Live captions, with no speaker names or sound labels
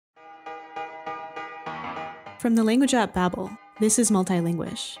From the language app Babbel, this is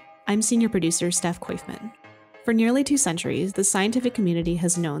Multilinguish. I'm senior producer Steph Koifman. For nearly 2 centuries, the scientific community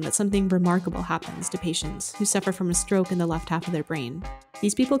has known that something remarkable happens to patients who suffer from a stroke in the left half of their brain.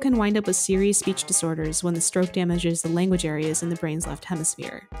 These people can wind up with serious speech disorders when the stroke damages the language areas in the brain's left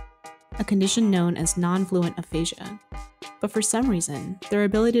hemisphere, a condition known as non-fluent aphasia. But for some reason, their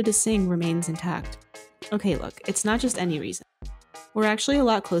ability to sing remains intact. Okay, look, it's not just any reason. We're actually a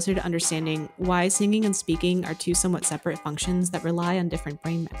lot closer to understanding why singing and speaking are 2 somewhat separate functions that rely on different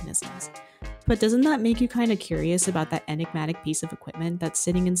brain mechanisms. But doesn't that make you kind of curious about that enigmatic piece of equipment that's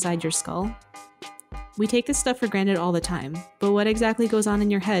sitting inside your skull? We take this stuff for granted all the time, but what exactly goes on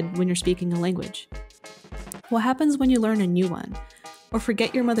in your head when you're speaking a language? What happens when you learn a new one, or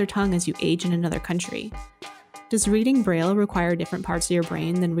forget your mother tongue as you age in another country? Does reading Braille require different parts of your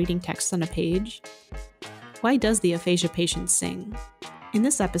brain than reading text on a page? Why does the aphasia patient sing? In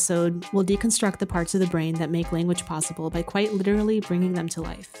this episode, we'll deconstruct the parts of the brain that make language possible by quite literally bringing them to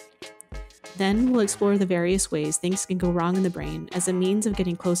life. Then we'll explore the various ways things can go wrong in the brain as a means of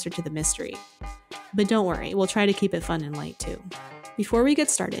getting closer to the mystery. But don't worry, we'll try to keep it fun and light too. Before we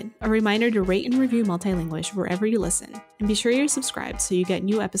get started, a reminder to rate and review Multilinguish wherever you listen, and be sure you're subscribed so you get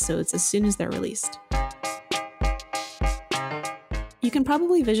new episodes as soon as they're released. You can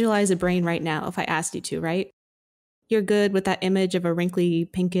probably visualize a brain right now if I asked you to, right? You're good with that image of a wrinkly,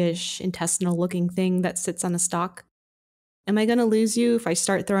 pinkish, intestinal-looking thing that sits on a stalk? Am I going to lose you if I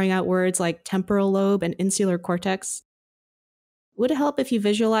start throwing out words like temporal lobe and insular cortex? Would it help if you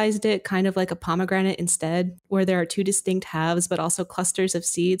visualized it kind of like a pomegranate instead, where there are 2 distinct halves but also clusters of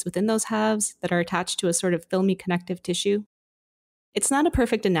seeds within those halves that are attached to a sort of filmy connective tissue? It's not a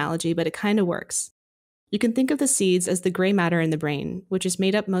perfect analogy, but it kind of works. You can think of the seeds as the gray matter in the brain, which is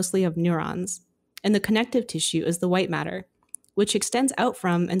made up mostly of neurons, and the connective tissue is the white matter, which extends out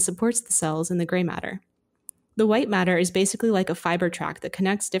from and supports the cells in the gray matter. The white matter is basically like a fiber track that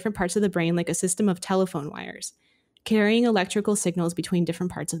connects different parts of the brain like a system of telephone wires, carrying electrical signals between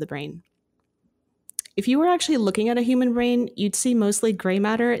different parts of the brain. If you were actually looking at a human brain, you'd see mostly gray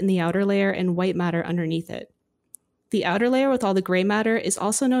matter in the outer layer and white matter underneath it. The outer layer with all the gray matter is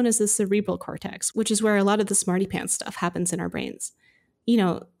also known as the cerebral cortex, which is where a lot of the smarty pants stuff happens in our brains. You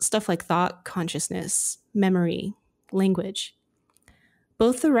know, stuff like thought, consciousness, memory, language.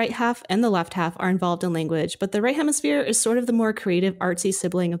 Both the right half and the left half are involved in language, but the right hemisphere is sort of the more creative, artsy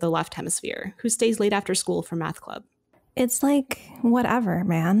sibling of the left hemisphere, who stays late after school for math club. It's like, whatever,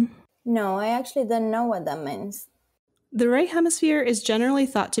 man. No, I actually don't know what that means. The right hemisphere is generally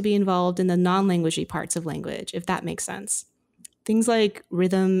thought to be involved in the non-languagey parts of language, if that makes sense. Things like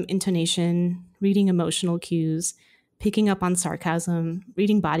rhythm, intonation, reading emotional cues, picking up on sarcasm,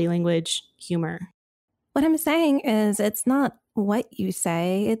 reading body language, humor. What I'm saying is it's not what you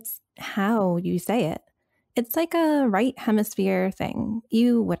say, it's how you say it. It's like a right hemisphere thing.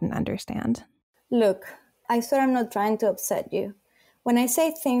 You wouldn't understand. Look, I swear I'm not trying to upset you. When I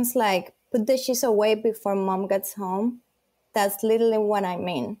say things like, put the cheese away before mom gets home, that's literally what I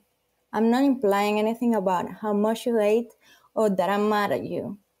mean. I'm not implying anything about how much you ate or that I'm mad at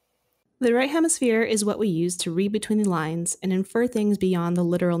you. The right hemisphere is what we use to read between the lines and infer things beyond the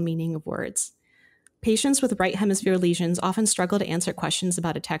literal meaning of words. Patients with right hemisphere lesions often struggle to answer questions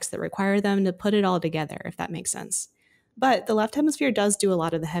about a text that require them to put it all together, if that makes sense. But the left hemisphere does do a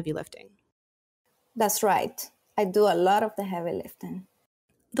lot of the heavy lifting. That's right. I do a lot of the heavy lifting.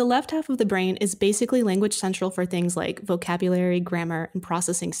 The left half of the brain is basically language central for things like vocabulary, grammar, and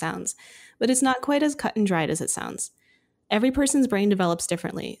processing sounds, but it's not quite as cut and dried as it sounds. Every person's brain develops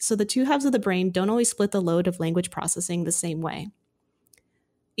differently, so the 2 halves of the brain don't always split the load of language processing the same way.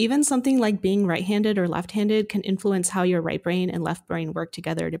 Even something like being right-handed or left-handed can influence how your right brain and left brain work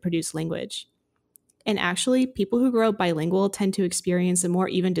together to produce language. And actually, people who grow up bilingual tend to experience a more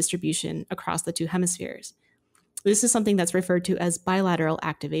even distribution across the 2 hemispheres. This is something that's referred to as bilateral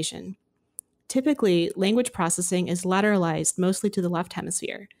activation. Typically, language processing is lateralized mostly to the left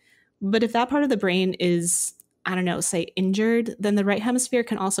hemisphere. But if that part of the brain is, say injured, then the right hemisphere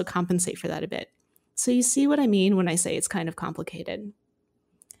can also compensate for that a bit. So you see what I mean when I say it's kind of complicated.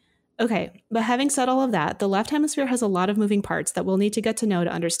 Okay, but having said all of that, the left hemisphere has a lot of moving parts that we'll need to get to know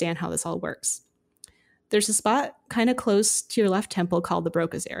to understand how this all works. There's a spot kind of close to your left temple called the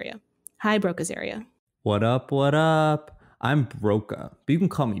Broca's area. Hi, Broca's area. What up, what up? I'm Broca, but you can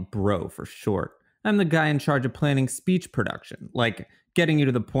call me Bro for short. I'm the guy in charge of planning speech production, like getting you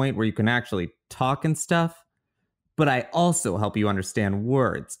to the point where you can actually talk and stuff. But I also help you understand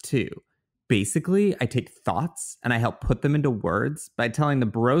words, too. Basically, I take thoughts and I help put them into words by telling the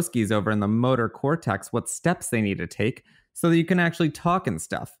broskies over in the motor cortex what steps they need to take so that you can actually talk and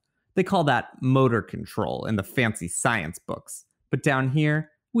stuff. They call that motor control in the fancy science books. But down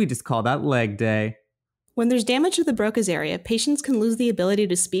here, we just call that leg day. When there's damage to the Broca's area, patients can lose the ability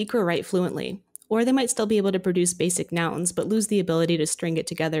to speak or write fluently, or they might still be able to produce basic nouns, but lose the ability to string it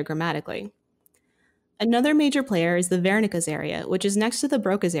together grammatically. Another major player is the Wernicke's area, which is next to the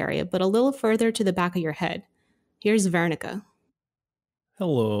Broca's area, but a little further to the back of your head. Here's Wernicke.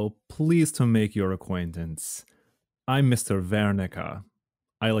 Hello, pleased to make your acquaintance. I'm Mr. Wernicke.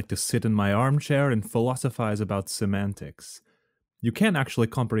 I like to sit in my armchair and philosophize about semantics. You can't actually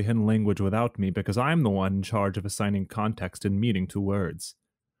comprehend language without me because I'm the one in charge of assigning context and meaning to words.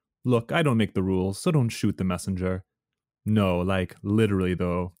 Look, I don't make the rules, so don't shoot the messenger. No, like, literally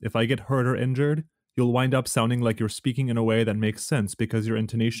though, if I get hurt or injured, you'll wind up sounding like you're speaking in a way that makes sense because your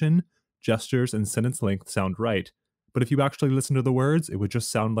intonation, gestures, and sentence length sound right. But if you actually listen to the words, it would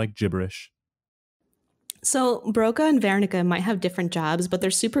just sound like gibberish. So, Broca and Wernicke might have different jobs, but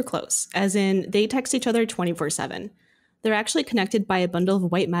they're super close, as in, they text each other 24/7. They're actually connected by a bundle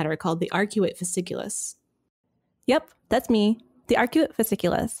of white matter called the arcuate fasciculus. Yep, that's me, the arcuate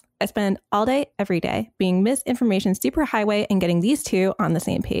fasciculus. I spend all day, every day, being misinformation superhighway and getting these two on the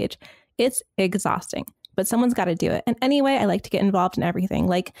same page. It's exhausting, but someone's got to do it. And anyway, I like to get involved in everything.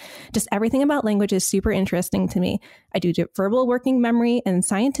 Like, just everything about language is super interesting to me. I do verbal working memory, and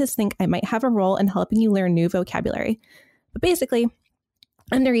scientists think I might have a role in helping you learn new vocabulary. But basically,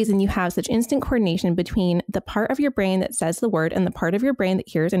 I'm the reason you have such instant coordination between the part of your brain that says the word and the part of your brain that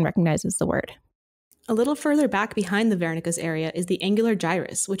hears and recognizes the word. A little further back behind the Wernicke's area is the angular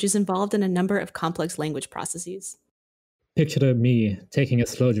gyrus, which is involved in a number of complex language processes. Picture me taking a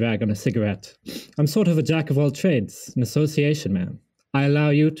slow drag on a cigarette. I'm sort of a jack of all trades, an association man. I allow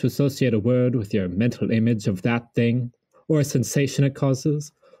you to associate a word with your mental image of that thing, or a sensation it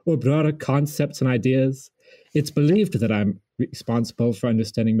causes, or broader concepts and ideas. It's believed that I'm responsible for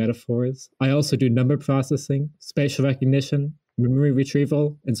understanding metaphors. I also do number processing, spatial recognition, memory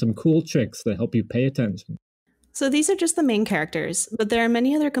retrieval, and some cool tricks that help you pay attention. So these are just the main characters, but there are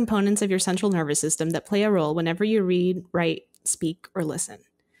many other components of your central nervous system that play a role whenever you read, write, speak, or listen.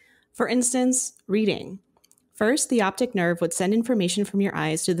 For instance, reading. First, the optic nerve would send information from your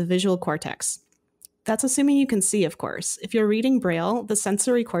eyes to the visual cortex. That's assuming you can see, of course. If you're reading Braille, the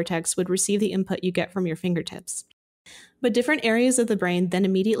sensory cortex would receive the input you get from your fingertips. But different areas of the brain then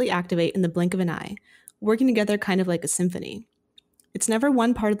immediately activate in the blink of an eye, working together kind of like a symphony. It's never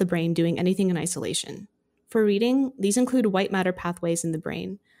one part of the brain doing anything in isolation. For reading, these include white matter pathways in the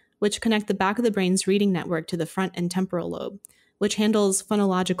brain, which connect the back of the brain's reading network to the front and temporal lobe, which handles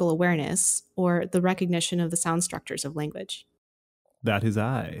phonological awareness, or the recognition of the sound structures of language. That is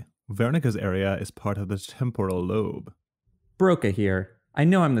I. Wernicke's area is part of the temporal lobe. Broca here. I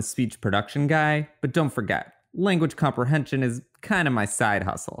know I'm the speech production guy, but don't forget, language comprehension is kind of my side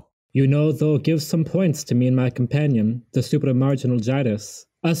hustle. You know, they'll give some points to me and my companion, the supramarginal gyrus.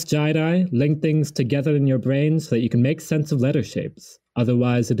 Us Jedi link things together in your brain so that you can make sense of letter shapes.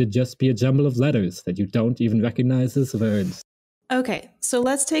 Otherwise, it'd just be a jumble of letters that you don't even recognize as words. Okay, so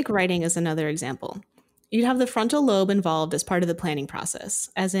let's take writing as another example. You'd have the frontal lobe involved as part of the planning process,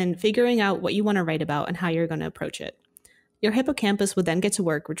 as in figuring out what you want to write about and how you're going to approach it. Your hippocampus would then get to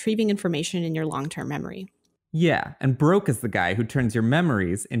work retrieving information in your long-term memory. Yeah, and Broca's the guy who turns your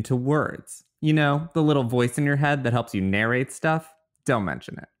memories into words. You know, the little voice in your head that helps you narrate stuff? Don't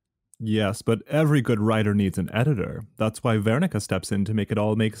mention it. Yes, but every good writer needs an editor. That's why Wernicke steps in to make it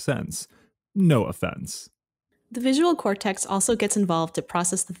all make sense. No offense. The visual cortex also gets involved to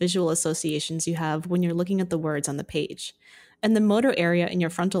process the visual associations you have when you're looking at the words on the page. And the motor area in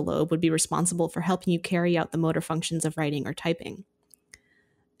your frontal lobe would be responsible for helping you carry out the motor functions of writing or typing.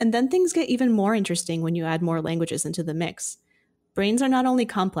 And then things get even more interesting when you add more languages into the mix. Brains are not only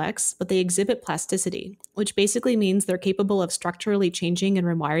complex, but they exhibit plasticity, which basically means they're capable of structurally changing and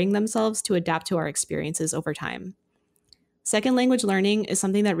rewiring themselves to adapt to our experiences over time. Second language learning is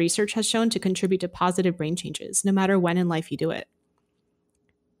something that research has shown to contribute to positive brain changes, no matter when in life you do it.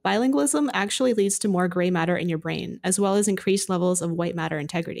 Bilingualism actually leads to more gray matter in your brain, as well as increased levels of white matter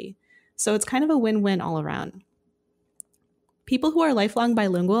integrity. So it's kind of a win-win all around. People who are lifelong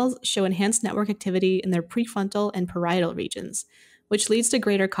bilinguals show enhanced network activity in their prefrontal and parietal regions, which leads to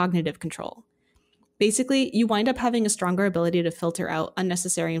greater cognitive control. Basically, you wind up having a stronger ability to filter out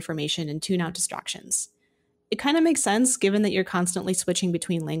unnecessary information and tune out distractions. It kind of makes sense given that you're constantly switching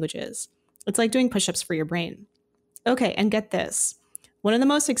between languages. It's like doing push-ups for your brain. Okay, and get this. One of the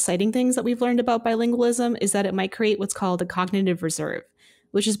most exciting things that we've learned about bilingualism is that it might create what's called a cognitive reserve,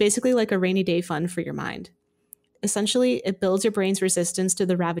 which is basically like a rainy day fund for your mind. Essentially, it builds your brain's resistance to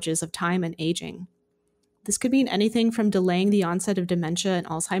the ravages of time and aging. This could mean anything from delaying the onset of dementia and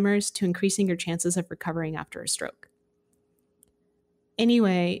Alzheimer's to increasing your chances of recovering after a stroke.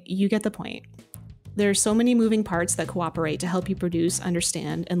 Anyway, you get the point. There are so many moving parts that cooperate to help you produce,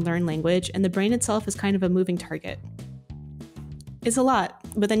 understand, and learn language, and the brain itself is kind of a moving target. It's a lot,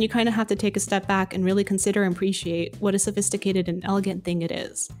 but then you kind of have to take a step back and really consider and appreciate what a sophisticated and elegant thing it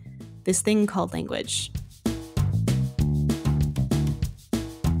is. This thing called language.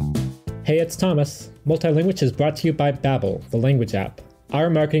 Hey, it's Thomas. Multilinguish is brought to you by Babbel, the language app. Our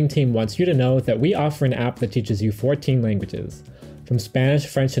marketing team wants you to know that we offer an app that teaches you 14 languages. From Spanish,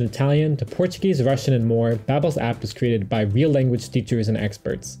 French, and Italian to Portuguese, Russian, and more, Babbel's app is created by real language teachers and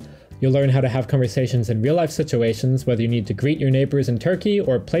experts. You'll learn how to have conversations in real-life situations, whether you need to greet your neighbors in Turkey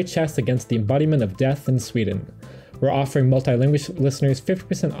or play chess against the embodiment of death in Sweden. We're offering Multilinguish listeners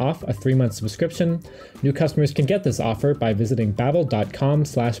 50% off a 3-month subscription. New customers can get this offer by visiting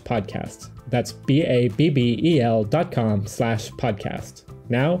babbel.com/podcast. That's BABBEL.com/podcast.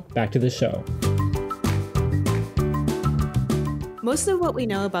 Now, back to the show. Most of what we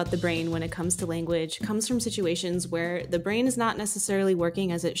know about the brain when it comes to language comes from situations where the brain is not necessarily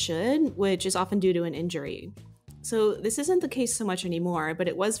working as it should, which is often due to an injury. So this isn't the case so much anymore, but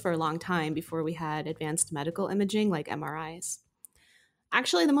it was for a long time before we had advanced medical imaging like MRIs.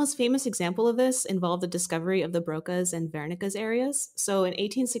 Actually, the most famous example of this involved the discovery of the Broca's and Wernicke's areas. So in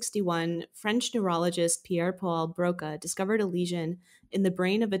 1861, French neurologist Pierre-Paul Broca discovered a lesion in the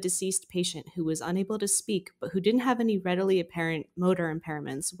brain of a deceased patient who was unable to speak, but who didn't have any readily apparent motor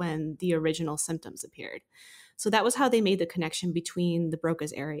impairments when the original symptoms appeared. So that was how they made the connection between the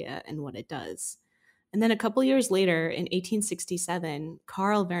Broca's area and what it does. And then a couple years later, in 1867,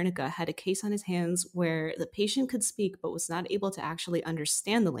 Karl Wernicke had a case on his hands where the patient could speak but was not able to actually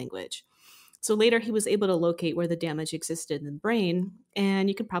understand the language. So later he was able to locate where the damage existed in the brain, and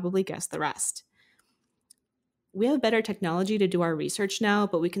you could probably guess the rest. We have better technology to do our research now,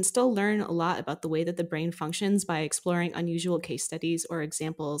 but we can still learn a lot about the way that the brain functions by exploring unusual case studies or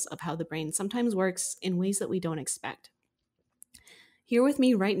examples of how the brain sometimes works in ways that we don't expect. Here with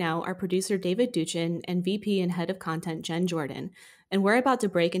me right now are producer David Duchin and VP and Head of Content Jen Jordan, and we're about to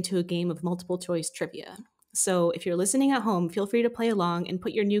break into a game of multiple choice trivia. So if you're listening at home, feel free to play along and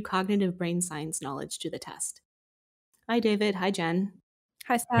put your new cognitive brain science knowledge to the test. Hi, David. Hi, Jen.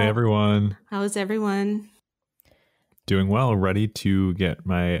 Hi, Steph. Hey, everyone. How is everyone? Doing well. Ready to get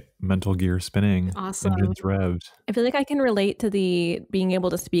my mental gear spinning. Awesome. Engines revved. I feel like I can relate to the being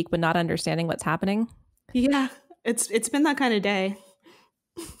able to speak but not understanding what's happening. Yeah, it's been that kind of day.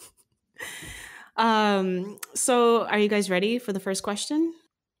 So are you guys ready for the first question?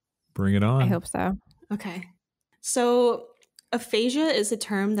 Bring it on. I hope so. Okay. So aphasia is a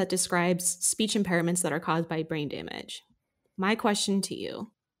term that describes speech impairments that are caused by brain damage. My question to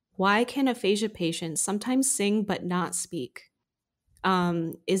you, why can aphasia patients sometimes sing but not speak?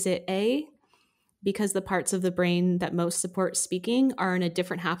 Is it A, because the parts of the brain that most support speaking are in a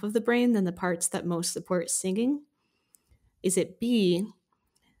different half of the brain than the parts that most support singing? Is it B,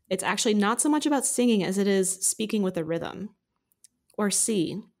 it's actually not so much about singing as it is speaking with a rhythm? Or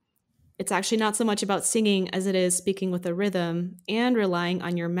C, it's actually not so much about singing as it is speaking with a rhythm and relying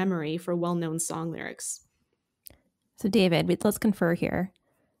on your memory for well-known song lyrics? So David, let's confer here.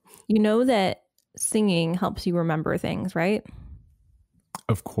 You know that singing helps you remember things, right?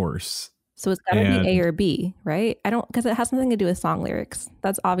 Of course. So it's got to be A or B, right? Because it has nothing to do with song lyrics.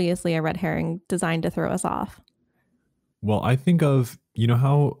 That's obviously a red herring designed to throw us off. Well, I think of, you know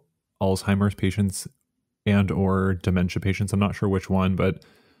how Alzheimer's patients and or dementia patients, I'm not sure which one, but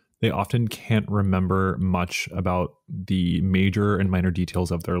they often can't remember much about the major and minor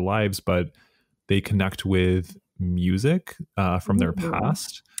details of their lives, but they connect with music from their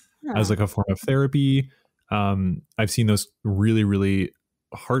past as like a form of therapy. I've seen those really, really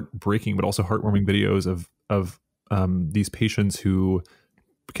heartbreaking, but also heartwarming videos of these patients who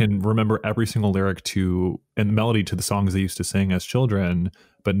can remember every single lyric to and melody to the songs they used to sing as children,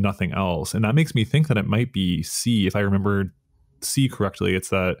 but nothing else. And that makes me think that it might be C. If I remember C correctly, it's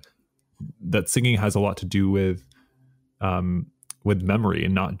that singing has a lot to do with memory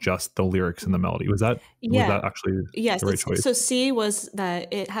and not just the lyrics and the melody. Was that actually the right choice? So C was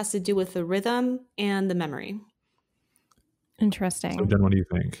that it has to do with the rhythm and the memory. Interesting. So Jen, what do you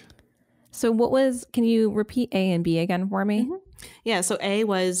think? So can you repeat A and B again for me? Mm-hmm. Yeah, so A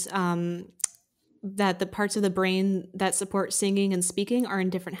was that the parts of the brain that support singing and speaking are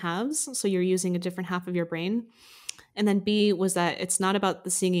in different halves. So you're using a different half of your brain. And then B was that it's not about the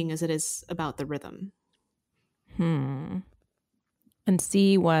singing as it is about the rhythm. And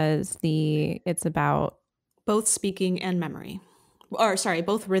C was it's about both speaking and memory. Or sorry,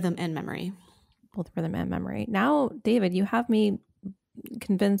 both rhythm and memory. both rhythm and memory. Now, David, you have me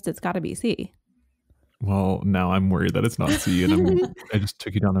convinced it's got to be C. Well, now I'm worried that it's not C, and I just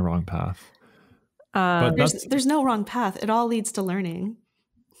took you down the wrong path. But There's no wrong path. It all leads to learning.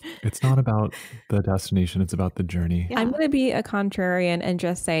 It's not about the destination. It's about the journey. Yeah. I'm going to be a contrarian and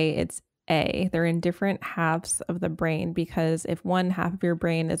just say it's A. They're in different halves of the brain, because if one half of your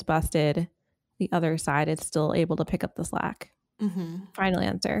brain is busted, the other side is still able to pick up the slack. Final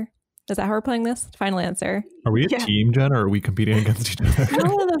answer. Is that how we're playing this? Final answer. Are we a team, Jen, or are we competing against each other?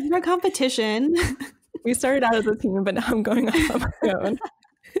 No, we're a competition. We started out as a team, but now I'm going off on my own.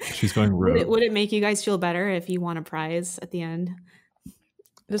 She's going rogue. Would it make you guys feel better if you won a prize at the end?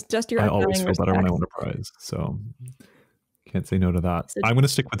 Just your. I always feel better when I win a prize, so can't say no to that. I'm going to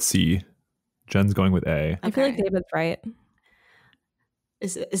stick with C. Jen's going with A. I feel like David's right.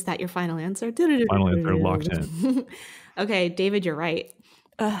 Is that your final answer? Final answer locked in. Okay, David, you're right.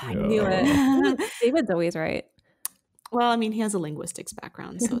 I knew it. David's always right. Well, I mean, he has a linguistics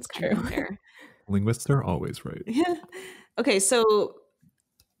background, so it's kind of unfair. Linguists are always right. Yeah. Okay, so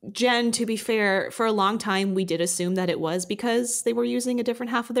Jen, to be fair, for a long time, we did assume that it was because they were using a different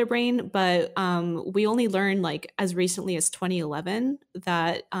half of their brain, but we only learned like as recently as 2011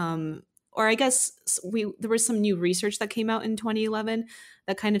 that, or I guess there was some new research that came out in 2011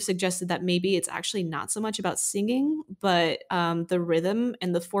 that kind of suggested that maybe it's actually not so much about singing, but the rhythm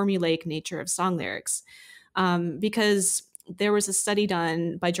and the formulaic nature of song lyrics. Because there was a study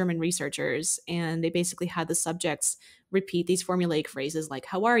done by German researchers, and they basically had the subjects repeat these formulaic phrases like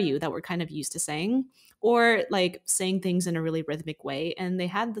 "how are you" that we're kind of used to saying, or like saying things in a really rhythmic way, and they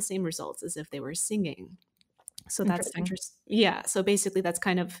had the same results as if they were singing. So that's interesting. Yeah. So basically, that's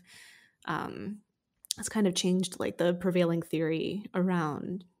kind of changed like the prevailing theory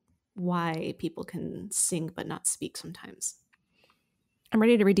around why people can sing but not speak sometimes. I'm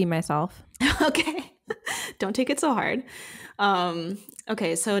ready to redeem myself. Okay. Don't take it so hard.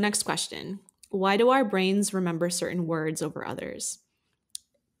 Okay, so next question. Why do our brains remember certain words over others?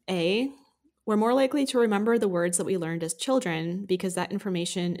 A, we're more likely to remember the words that we learned as children because that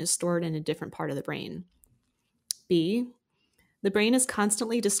information is stored in a different part of the brain. B, the brain is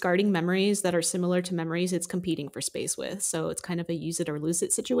constantly discarding memories that are similar to memories it's competing for space with, so it's kind of a use it or lose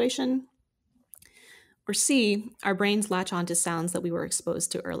it situation. Or C, our brains latch onto sounds that we were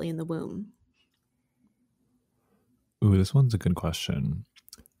exposed to early in the womb. Ooh, this one's a good question.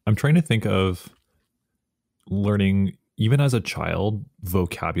 I'm trying to think of learning, even as a child,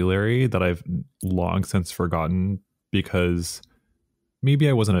 vocabulary that I've long since forgotten because maybe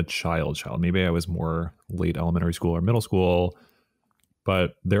I wasn't a child. Maybe I was more late elementary school or middle school.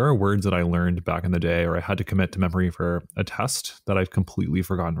 But there are words that I learned back in the day, or I had to commit to memory for a test that I've completely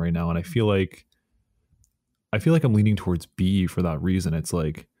forgotten right now. And I feel like I'm leaning towards B for that reason. It's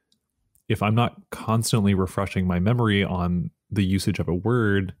like, if I'm not constantly refreshing my memory on the usage of a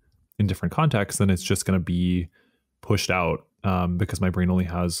word in different contexts, then it's just going to be pushed out because my brain only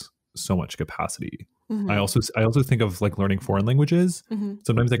has so much capacity. I also think of like learning foreign languages.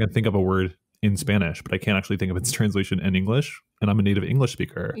 Sometimes I can think of a word in Spanish, but I can't actually think of its translation in English. And I'm a native English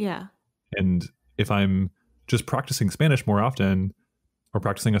speaker. Yeah. And if I'm just practicing Spanish more often or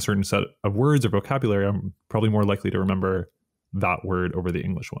practicing a certain set of words or vocabulary, I'm probably more likely to remember that word over the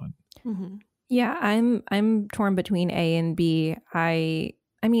English one. Yeah, I'm torn between A and B. I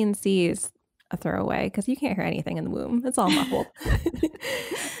mean, C is a throwaway because you can't hear anything in the womb. It's all muffled.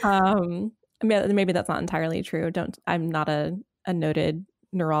 Maybe that's not entirely true. I'm not a noted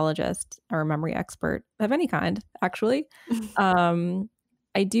neurologist or a memory expert of any kind, actually.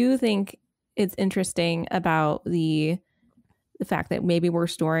 I do think it's interesting about the fact that maybe we're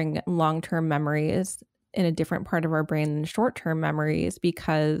storing long-term memories in a different part of our brain than short-term memories,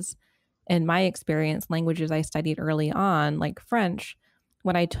 because in my experience, languages I studied early on, like French,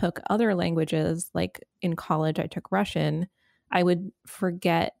 when I took other languages, like in college, I took Russian, I would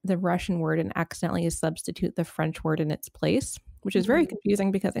forget the Russian word and accidentally substitute the French word in its place, which is very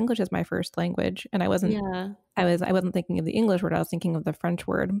confusing because English is my first language. And I wasn't thinking of the English word, I was thinking of the French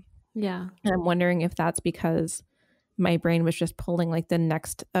word. Yeah. And I'm wondering if that's because my brain was just pulling like the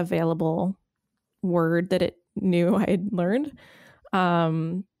next available word that it knew I had learned.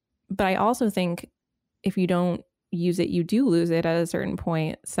 But I also think if you don't use it, you do lose it at a certain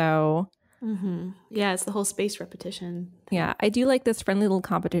point. So yeah, it's the whole space repetition thing. Yeah, I do like this friendly little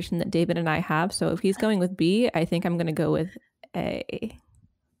competition that David and I have. So if he's going with B, I think I'm going to go with A.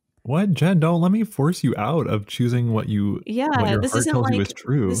 What, Jen? Don't let me force you out of choosing what your heart tells you is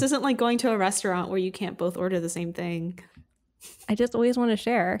true. This isn't like going to a restaurant where you can't both order the same thing. I just always want to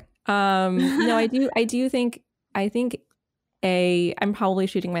share. No, I think I'm probably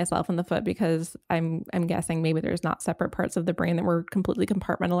shooting myself in the foot because I'm guessing maybe there's not separate parts of the brain that we're completely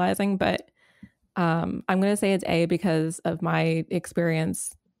compartmentalizing, but I'm going to say it's A because of my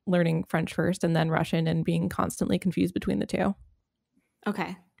experience learning French first and then Russian and being constantly confused between the two.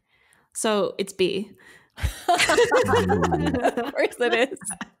 Okay. So it's B. Of course it is.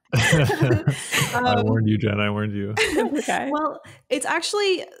 I warned you, Jen. I warned you. Okay. Well, it's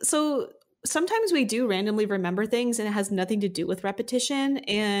actually, so sometimes we do randomly remember things and it has nothing to do with repetition.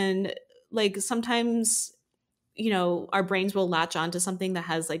 And like sometimes, our brains will latch onto something that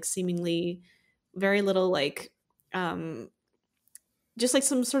has like seemingly very little like just like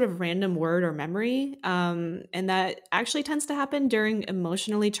some sort of random word or memory. And that actually tends to happen during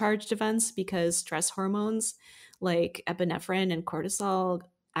emotionally charged events because stress hormones like epinephrine and cortisol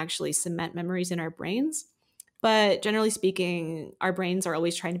actually cement memories in our brains. But generally speaking, our brains are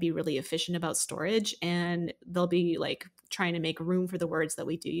always trying to be really efficient about storage, and they'll be like trying to make room for the words that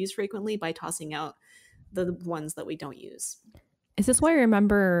we do use frequently by tossing out the ones that we don't use. Is this why I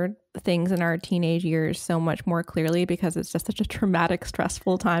remember things in our teenage years so much more clearly because it's just such a traumatic,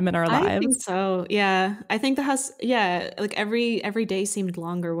 stressful time in our lives? I think so. Yeah. I think like every day seemed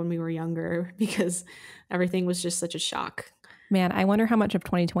longer when we were younger because everything was just such a shock. Man, I wonder how much of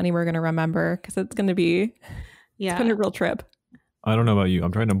 2020 we're going to remember because it's going to be it's been a real trip. I don't know about you.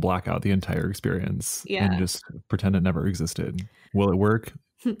 I'm trying to black out the entire experience and just pretend it never existed. Will it work?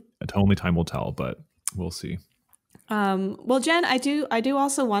 Only time will tell, but we'll see. Well, Jen, I do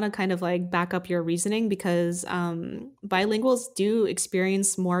also want to kind of like back up your reasoning because bilinguals do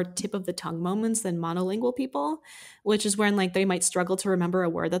experience more tip of the tongue moments than monolingual people, which is when like they might struggle to remember a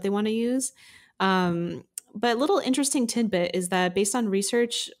word that they want to use. But a little interesting tidbit is that based on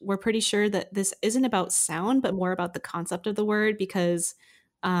research, we're pretty sure that this isn't about sound, but more about the concept of the word because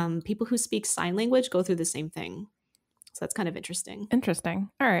people who speak sign language go through the same thing. So that's kind of interesting. Interesting.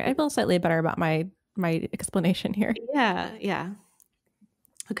 All right. I feel slightly better about my explanation here. Yeah.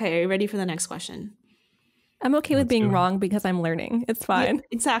 Okay, are you ready for the next question? I'm okay with being wrong because I'm learning. It's fine. Yeah,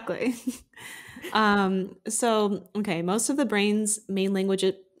 exactly. Most of the brain's main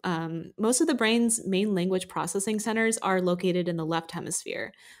language processing centers are located in the left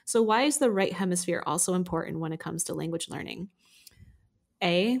hemisphere. So why is the right hemisphere also important when it comes to language learning?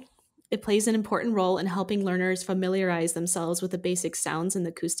 A, it plays an important role in helping learners familiarize themselves with the basic sounds and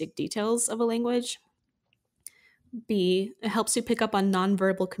acoustic details of a language. B, it helps you pick up on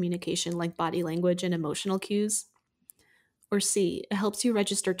nonverbal communication like body language and emotional cues. Or C, it helps you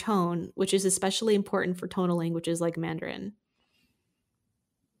register tone, which is especially important for tonal languages like Mandarin.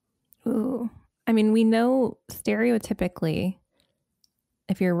 Ooh. I mean, we know stereotypically,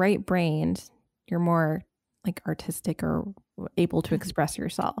 if you're right-brained, you're more like artistic or able to express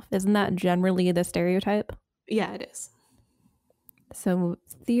yourself. Isn't that generally the stereotype? Yeah, it is. So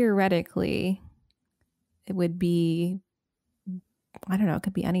theoretically, it would be, I don't know, it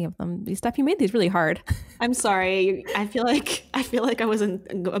could be any of them. Steph, you made these really hard. I'm sorry. I feel like I wasn't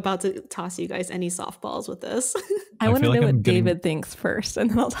about to toss you guys any softballs with this. I want to know what David thinks first,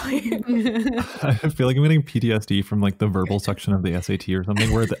 and then I'll tell you. I feel like I'm getting PTSD from like the verbal section of the SAT or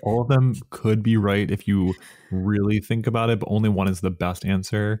something where all of them could be right if you really think about it, but only one is the best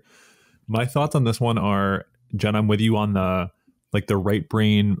answer. My thoughts on this one are, Jen, I'm with you on the right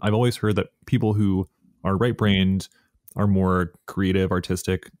brain. I've always heard that people who are right-brained are more creative,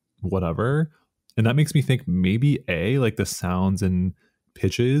 artistic, whatever. And that makes me think maybe A, like the sounds and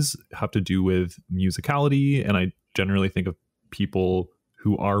pitches have to do with musicality. And I generally think of people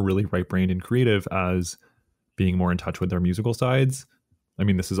who are really right-brained and creative as being more in touch with their musical sides. I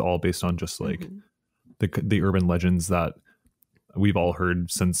mean, this is all based on just like the urban legends that we've all heard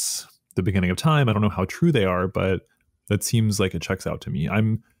since the beginning of time. I don't know how true they are, but that seems like it checks out to me.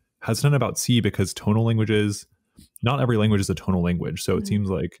 I'm hesitant about C because tonal languages, not every language is a tonal language. So it seems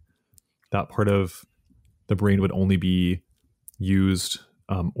like that part of the brain would only be used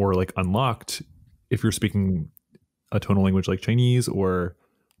or like unlocked if you're speaking a tonal language like Chinese or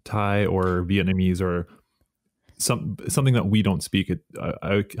Thai or Vietnamese or something that we don't speak.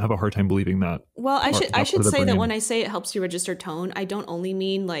 I have a hard time believing that. Well, I should say that when I say it helps you register tone, I don't only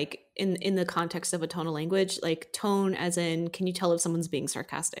mean like in the context of a tonal language, like tone as in, can you tell if someone's being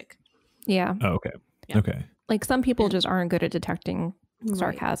sarcastic? Yeah. Oh, okay. Yeah. Okay. Like some people just aren't good at detecting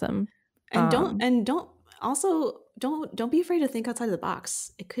sarcasm. And don't be afraid to think outside of the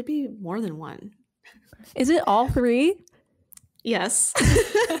box. It could be more than one. Is it all three? Yes.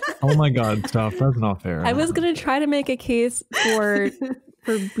 Oh my God, stop. That's not fair. I was going to try to make a case for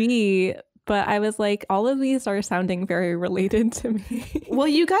B, but I was like, all of these are sounding very related to me. Well,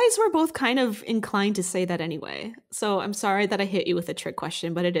 you guys were both kind of inclined to say that anyway. So I'm sorry that I hit you with a trick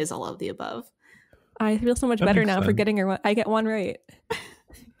question, but it is all of the above. I feel so much That better makes now for sense. getting I get one right.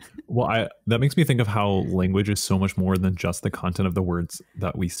 Well, that makes me think of how language is so much more than just the content of the words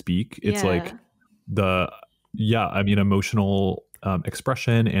that we speak. It's like emotional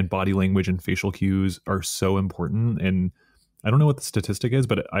expression and body language and facial cues are so important. And I don't know what the statistic is,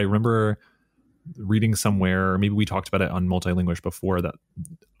 but I remember reading somewhere, maybe we talked about it on Multilinguish before, that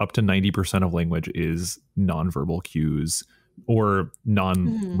up to 90% of language is nonverbal cues or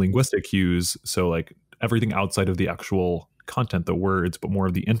non-linguistic cues. So like everything outside of the actual content, the words, but more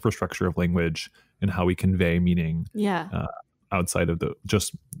of the infrastructure of language and how we convey meaning outside of the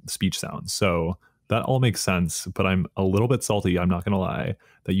just speech sounds. So that all makes sense, but I'm a little bit salty, I'm not going to lie,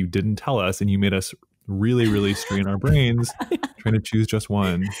 that you didn't tell us and you made us really, really strain our brains trying to choose just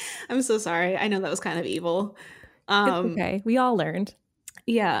one. I'm so sorry. I know that was kind of evil. It's okay. We all learned.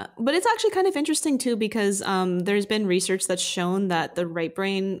 Yeah, but it's actually kind of interesting too because there's been research that's shown that the right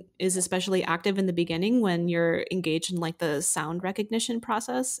brain is especially active in the beginning when you're engaged in like the sound recognition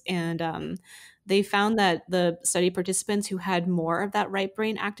process. And they found that the study participants who had more of that right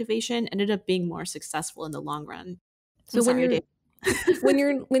brain activation ended up being more successful in the long run. So when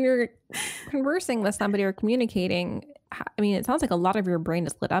you're conversing with somebody or communicating, I mean, it sounds like a lot of your brain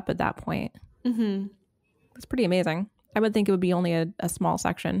is lit up at that point. Mm-hmm. That's pretty amazing. I would think it would be only a small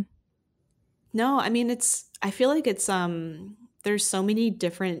section. No, I mean, I feel like it's there's so many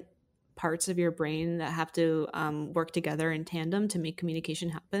different parts of your brain that have to work together in tandem to make communication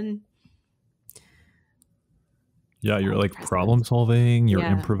happen. Yeah, you're like problem solving, you're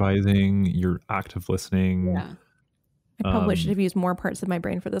improvising, you're active listening. Yeah. I probably should have used more parts of my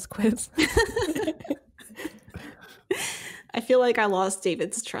brain for this quiz. I feel like I lost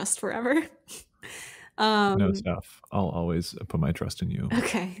David's trust forever. No, Steph, I'll always put my trust in you.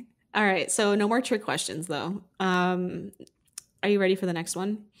 Okay. All right. So no more trick questions though. Are you ready for the next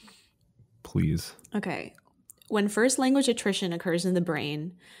one? Please. Okay. When first language attrition occurs in the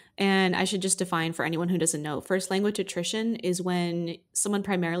brain, and I should just define for anyone who doesn't know, first language attrition is when someone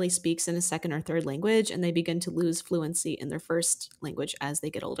primarily speaks in a second or third language and they begin to lose fluency in their first language as they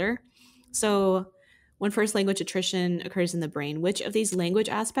get older. So when first language attrition occurs in the brain, which of these language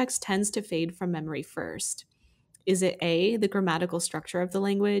aspects tends to fade from memory first? Is it A, the grammatical structure of the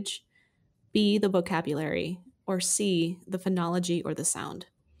language, B, the vocabulary, or C, the phonology or the sound?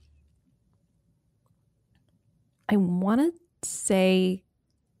 I want to say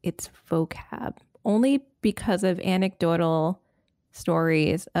it's vocab, only because of anecdotal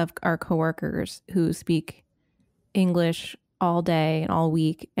stories of our coworkers who speak English all day and all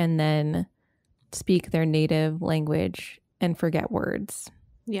week and then speak their native language and forget words.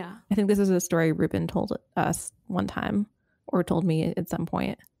 Yeah. I think this is a story Ruben told us one time or told me at some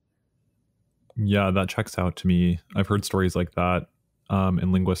point. Yeah, that checks out to me. I've heard stories like that.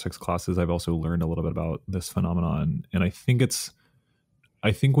 In linguistics classes, I've also learned a little bit about this phenomenon. And I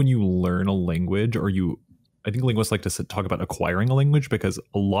think when you learn a language I think linguists like to talk about acquiring a language because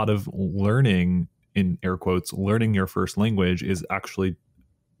a lot of learning, in air quotes, learning your first language is actually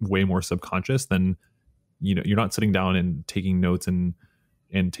way more subconscious than, you're not sitting down and taking notes and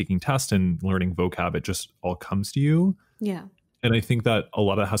taking tests and learning vocab. It just all comes to you. Yeah. And I think that a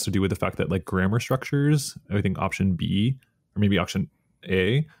lot of it has to do with the fact that like grammar structures, I think option B or maybe option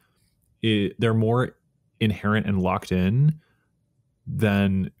A, they're more inherent and locked in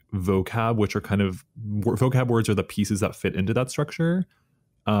than vocab, which are kind of vocab words are the pieces that fit into that structure.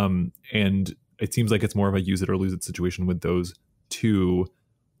 And it seems like it's more of a use it or lose it situation with those two.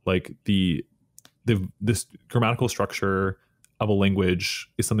 Like this grammatical structure of a language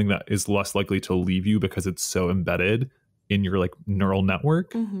is something that is less likely to leave you because it's so embedded in your like neural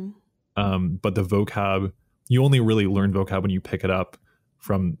network. Mm-hmm. But the vocab, you only really learn vocab when you pick it up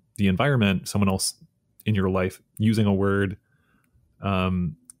from the environment, someone else in your life using a word.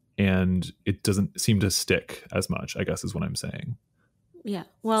 And it doesn't seem to stick as much, I guess is what I'm saying. Yeah.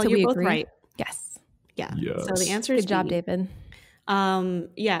 Well, So you're we both agree? right. Yes. Yeah. Yes. So the answer is Good job, B. David.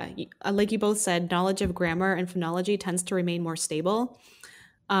 Yeah, like you both said, knowledge of grammar and phonology tends to remain more stable.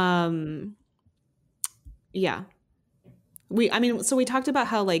 Yeah. So we talked about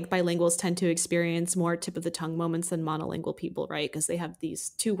how like bilinguals tend to experience more tip of the tongue moments than monolingual people, right? Because they have these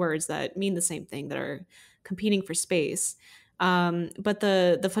two words that mean the same thing that are competing for space. But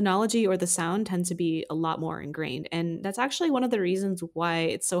the phonology or the sound tends to be a lot more ingrained. And that's actually one of the reasons why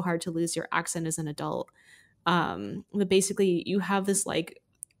it's so hard to lose your accent as an adult. But basically you have this like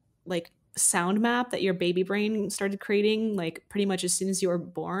sound map that your baby brain started creating like pretty much as soon as you were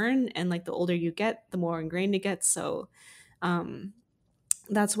born, and like the older you get, the more ingrained it gets. So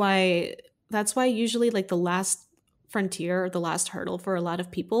that's why usually like the last frontier or the last hurdle for a lot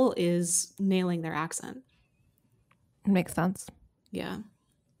of people is nailing their accent. Makes sense. Yeah.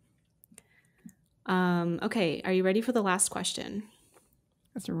 Okay, are you ready for the last question?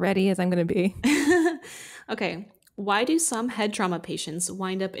 As ready as I'm going to be. Okay. Why do some head trauma patients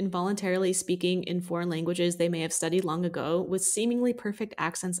wind up involuntarily speaking in foreign languages they may have studied long ago with seemingly perfect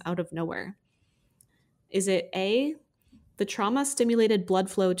accents out of nowhere? Is it A, the trauma stimulated blood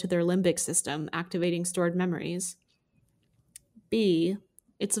flow to their limbic system, activating stored memories? B,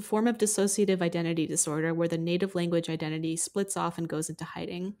 it's a form of dissociative identity disorder where the native language identity splits off and goes into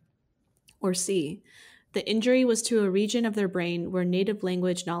hiding? Or C, the injury was to a region of their brain where native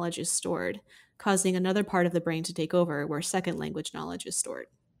language knowledge is stored, causing another part of the brain to take over where second language knowledge is stored?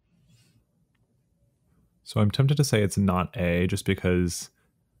 So I'm tempted to say it's not A, just because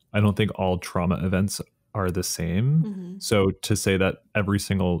I don't think all trauma events are the same. Mm-hmm. So to say that every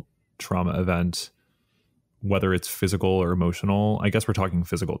single trauma event, whether it's physical or emotional, I guess we're talking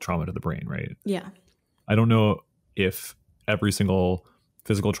physical trauma to the brain, right? Yeah. I don't know if every single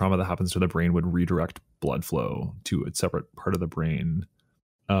physical trauma that happens to the brain would redirect blood flow to a separate part of the brain.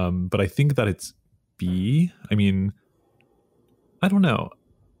 But I think that it's B. I mean, I don't know,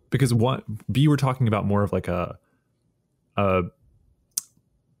 because what B, we're talking about more of like a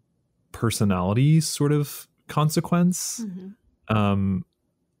personality sort of consequence. Mm-hmm.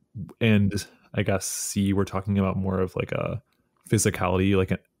 And I guess C, we're talking about more of like a physicality,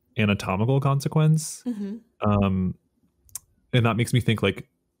 like an anatomical consequence. Mm-hmm. And that makes me think like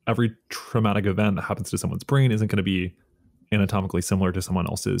every traumatic event that happens to someone's brain isn't going to be anatomically similar to someone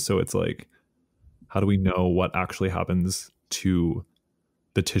else's. So it's like, how do we know what actually happens to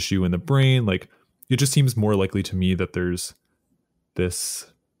the tissue in the brain? Like, it just seems more likely to me that there's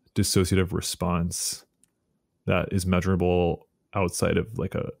this dissociative response that is measurable outside of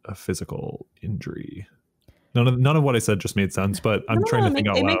like a physical injury. None of what I said just made sense, but I'm trying to think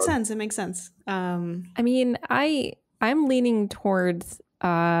out loud. It makes sense. It makes sense. I mean, I'm leaning towards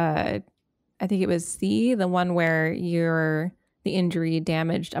I think it was C, the one where the injury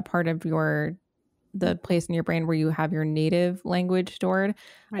damaged a part of the place in your brain where you have your native language stored.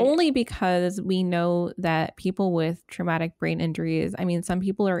 Right. Only because we know that people with traumatic brain injuries, I mean, some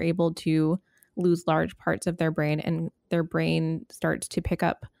people are able to lose large parts of their brain, and their brain starts to pick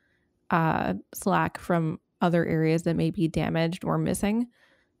up slack from other areas that may be damaged or missing.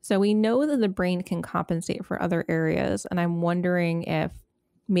 So we know that the brain can compensate for other areas, and I'm wondering if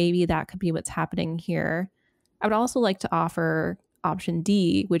maybe that could be what's happening here. I would also like to offer option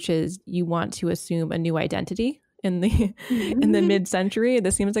D, which is you want to assume a new identity in the mid-century.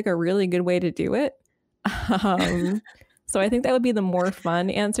 This seems like a really good way to do it. So I think that would be the more fun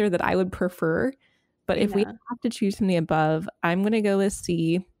answer that I would prefer. But if we have to choose from the above, I'm going to go with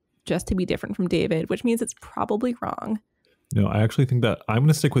C, just to be different from David, which means it's probably wrong. No, I actually think that I'm going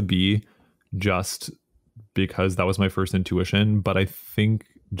to stick with B, just because that was my first intuition. But I think,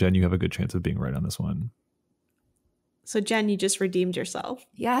 Jen, you have a good chance of being right on this one. So Jen, you just redeemed yourself.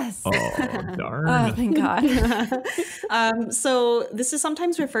 Yes. Oh, darn. Oh, thank God. So this is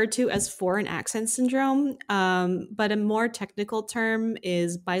sometimes referred to as foreign accent syndrome, but a more technical term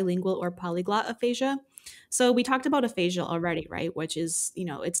is bilingual or polyglot aphasia. So we talked about aphasia already, right? Which is,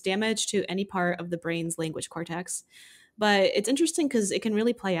 it's damage to any part of the brain's language cortex. But it's interesting because it can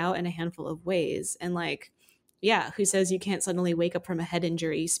really play out in a handful of ways. And who says you can't suddenly wake up from a head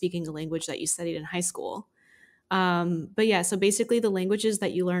injury speaking a language that you studied in high school? So basically the languages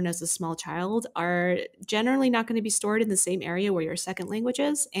that you learn as a small child are generally not going to be stored in the same area where your second language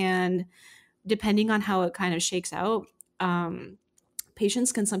is. And depending on how it kind of shakes out,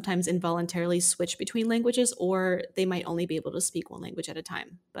 patients can sometimes involuntarily switch between languages, or they might only be able to speak one language at a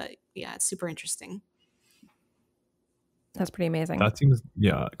time. But yeah, it's super interesting. That's pretty amazing. That seems,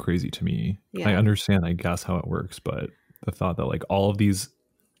 crazy to me. Yeah. I understand, I guess, how it works, but the thought that like all of these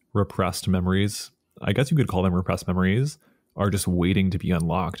repressed memories, I guess you could call them repressed memories, are just waiting to be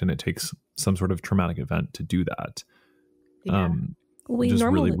unlocked, and it takes some sort of traumatic event to do that. Yeah.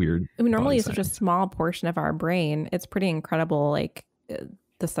 Really weird. I mean, normally it's such a small portion of our brain. It's pretty incredible, like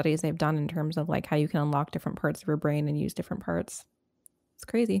the studies they've done in terms of like how you can unlock different parts of your brain and use different parts. It's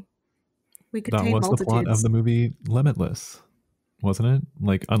crazy. We could That tame was multitudes. the plot of the movie Limitless, wasn't it?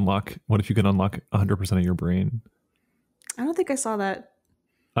 Like what if you could unlock 100% of your brain? I don't think I saw that.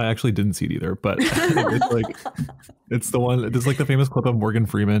 I actually didn't see it either, but it's the one. It's like the famous clip of Morgan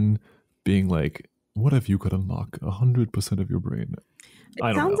Freeman being like, "What if you could unlock 100% of your brain?"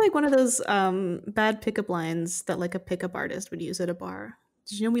 It sounds like one of those bad pickup lines that like a pickup artist would use at a bar.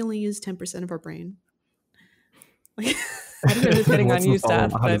 Did you know we only use 10% of our brain? I don't know who's hitting on you,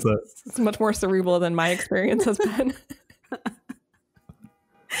 Steph, but that... it's much more cerebral than my experience has been.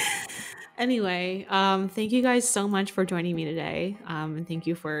 Anyway, thank you guys so much for joining me today. And thank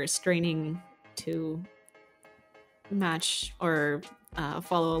you for straining to match or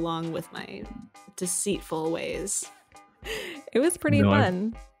follow along with my deceitful ways. It was pretty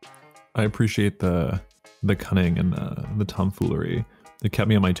fun. I appreciate the cunning and the tomfoolery. It kept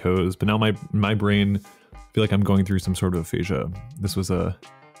me on my toes, but now my brain, I feel like I'm going through some sort of aphasia. This was a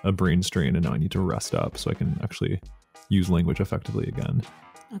brain strain, and now I need to rest up so I can actually use language effectively again.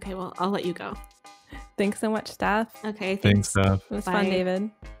 Okay, well, I'll let you go. Thanks so much, Steph. Okay, thanks, Steph. It was fun,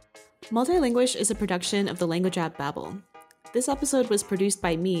 David. Multilinguish is a production of the language app Babbel. This episode was produced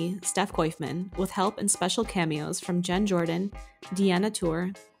by me, Steph Koifman, with help and special cameos from Jen Jordan, Deanna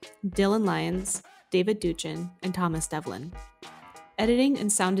Tour, Dylan Lyons, David Duchin, and Thomas Devlin. Editing and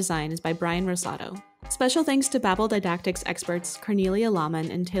sound design is by Brian Rosato. Special thanks to Babbel Didactics experts Cornelia Lahman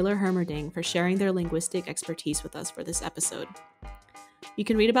and Taylor Hermerding for sharing their linguistic expertise with us for this episode. You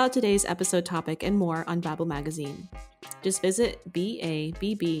can read about today's episode topic and more on Babbel Magazine. Just visit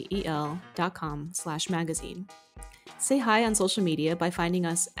babbel.com/magazine. Say hi on social media by finding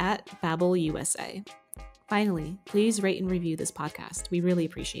us at Babbel USA. Finally, please rate and review this podcast. We really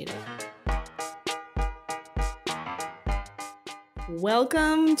appreciate it.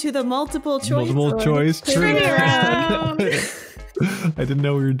 Welcome to the multiple choice trivia round. I didn't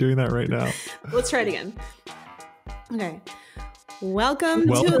know we were doing that right now. Let's try it again. Okay. Welcome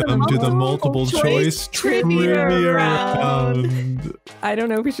to the multiple choice trivia round. I don't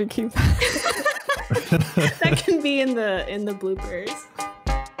know if we should keep that. That can be in the bloopers.